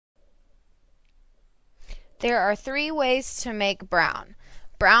There are 3 ways to make brown.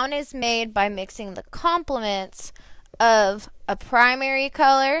 Brown is made by mixing the complements of a primary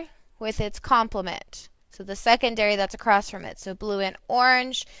color with its complement. So the secondary that's across from it. So blue and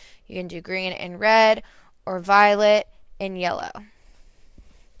orange, you can do green and red, or violet and yellow.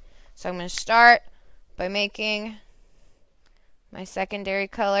 So I'm going to start by making my secondary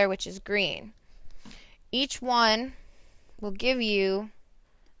color, which is green. Each one will give you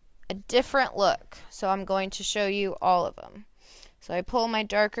a different look. So I'm going to show you all of them. So I pull my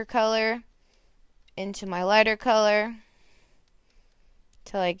darker color into my lighter color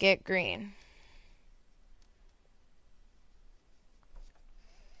till I get green.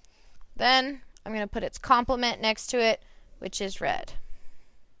 Then I'm going to put its complement next to it, which is red.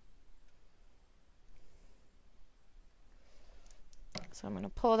 So I'm going to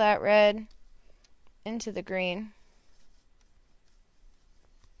pull that red into the green.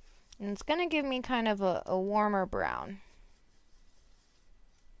 And it's going to give me kind of a warmer brown.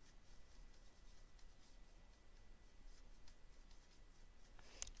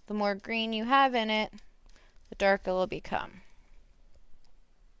 The more green you have in it, the darker it will become.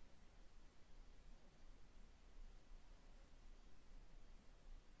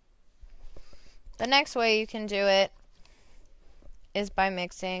 The next way you can do it is by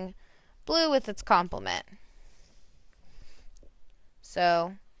mixing blue with its complement.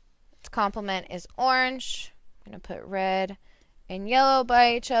 So its complement is orange. I'm going to put red and yellow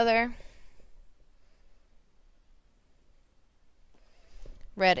by each other.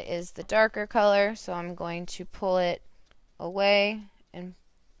 Red is the darker color, so I'm going to pull it away and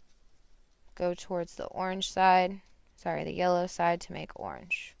go towards the orange side, the yellow side to make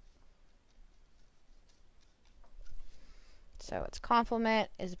orange. So its complement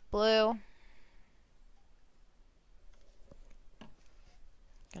is blue.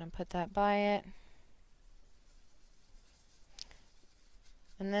 Gonna put that by it.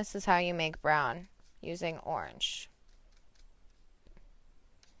 And this is how you make brown using orange.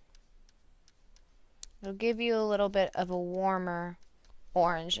 It'll give you a little bit of a warmer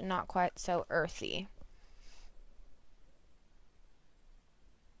orange and not quite so earthy.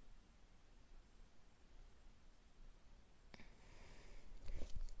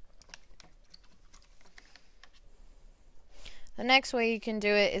 The next way you can do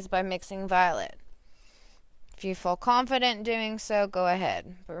it is by mixing violet. If you feel confident doing so, go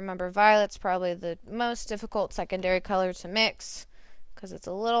ahead. But remember, violet's probably the most difficult secondary color to mix because it's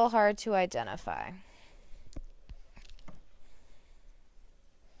a little hard to identify.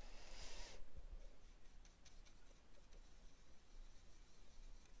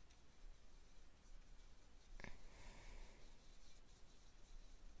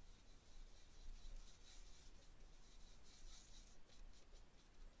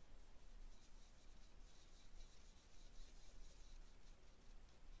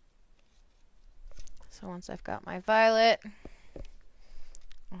 So once I've got my violet,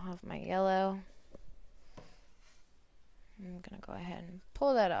 I'll have my yellow. I'm going to go ahead and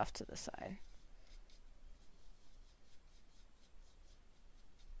pull that off to the side.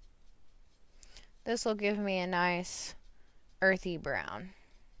 This will give me a nice earthy brown.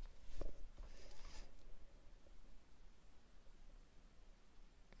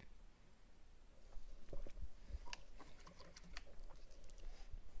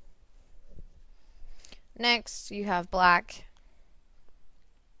 Next, you have black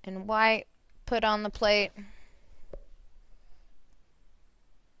and white put on the plate.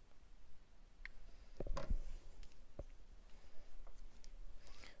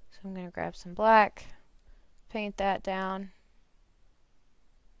 So I'm going to grab some black, paint that down.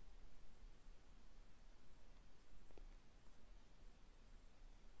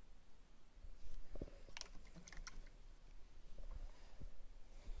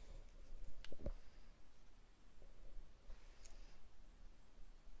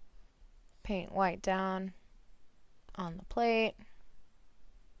 Paint white down on the plate.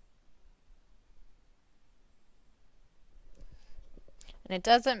 And it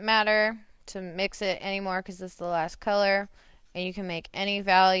doesn't matter to mix it anymore because this is the last color. And you can make any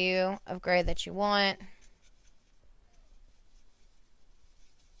value of gray that you want.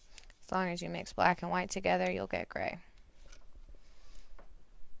 As long as you mix black and white together, you'll get gray.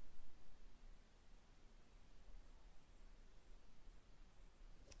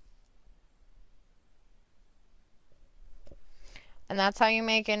 And that's how you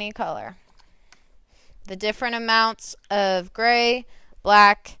make any color. The different amounts of gray,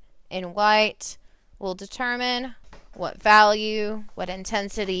 black, and white will determine what value, what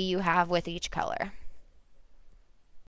intensity you have with each color.